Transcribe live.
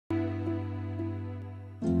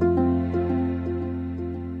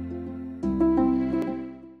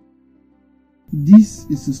This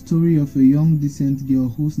is the story of a young decent girl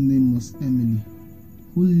whose name was Emily,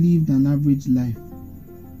 who lived an average life.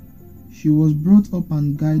 She was brought up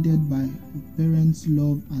and guided by her parents'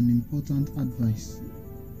 love and important advice.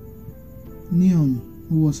 Neon,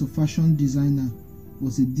 who was a fashion designer,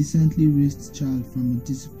 was a decently raised child from a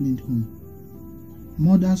disciplined home.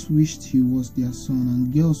 Mothers wished he was their son,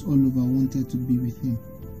 and girls all over wanted to be with him.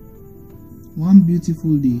 One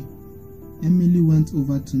beautiful day, Emily went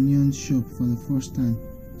over to Neon's shop for the first time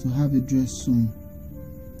to have a dress sewn,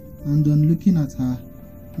 and on looking at her,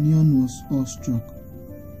 Neon was awestruck,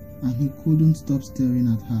 and he couldn't stop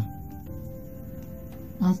staring at her.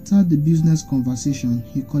 After the business conversation,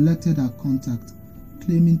 he collected her contact,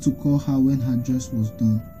 claiming to call her when her dress was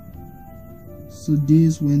done. So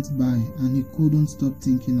days went by and he couldn't stop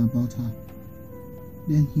thinking about her.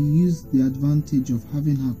 Then he used the advantage of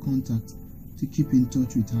having her contact to keep in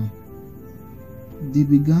touch with her. They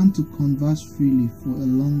began to converse freely for a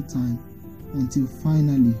long time until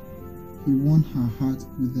finally he won her heart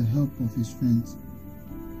with the help of his friends,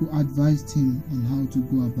 who advised him on how to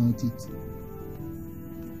go about it.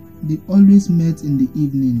 They always met in the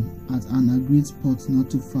evening at an agreed spot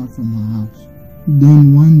not too far from her house.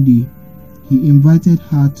 Then one day, he invited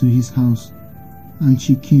her to his house, and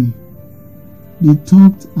she came. They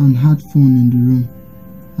talked and had fun in the room,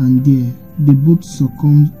 and there they both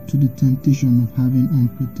succumbed to the temptation of having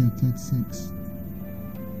unprotected sex.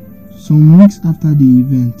 Some weeks after the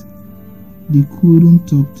event, they couldn't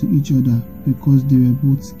talk to each other because they were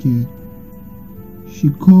both scared. She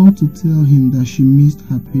called to tell him that she missed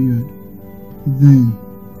her period. Then,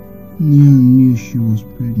 Neon knew she was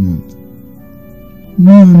pregnant.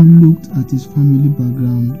 Neon looked at his family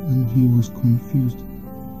background and he was confused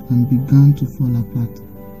and began to fall apart.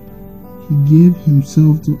 He gave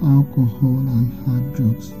himself to alcohol and hard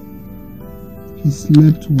drugs. He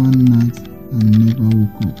slept one night and never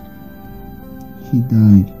woke up. He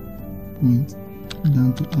died, point,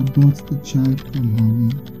 than to abort the child from her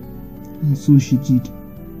womb. And so she did.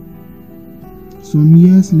 Some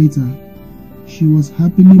years later, she was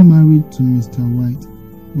happily married to Mr. White,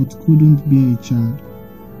 but couldn't bear a child.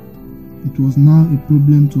 It was now a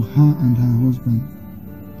problem to her and her husband.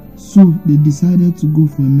 So they decided to go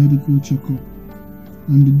for a medical checkup,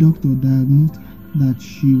 and the doctor diagnosed that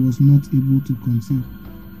she was not able to conceive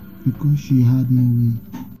because she had no womb.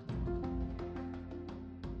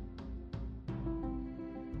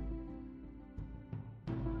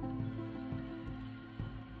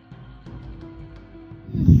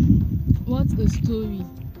 What a story.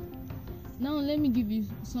 Now let me give you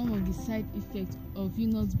some of the side effects of you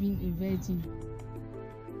not being a virgin.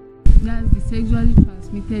 That's the sexually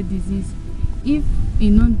transmitted disease. If a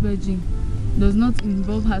non-virgin does not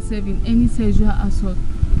involve herself in any sexual assault,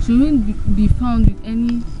 she won't be found with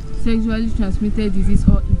any sexually transmitted disease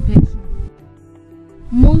or infection.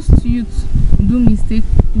 Most youths do mistake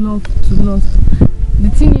love to lust. The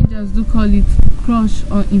teenagers do call it crush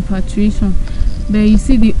or infatuation. But you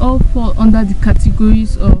see, they all fall under the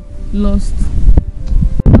categories of lust.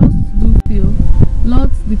 Lust do feel,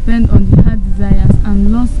 lust depend on the heart desires,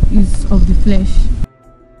 and lust is of the flesh.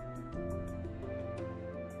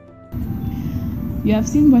 You have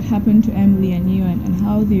seen what happened to Emily and Neon and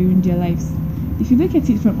how they ruined their lives. If you look at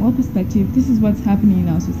it from all perspectives, this is what's happening in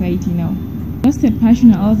our society now. Lust and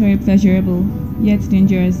passion are all very pleasurable, yet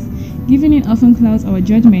dangerous. Giving in often clouds our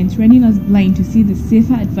judgment, rendering us blind to see the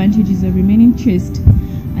safer advantages of remaining chaste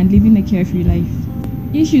and living a carefree life.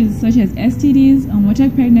 Issues such as STDs,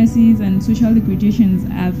 unwanted pregnancies, and social liquidations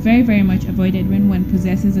are very much avoided when one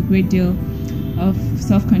possesses a great deal of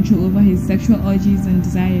self-control over his sexual urges and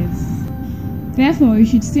desires. Therefore, you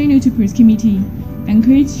should stay new to promiscuity,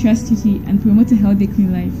 encourage chastity, and promote a healthy,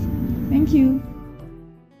 clean life. Thank you.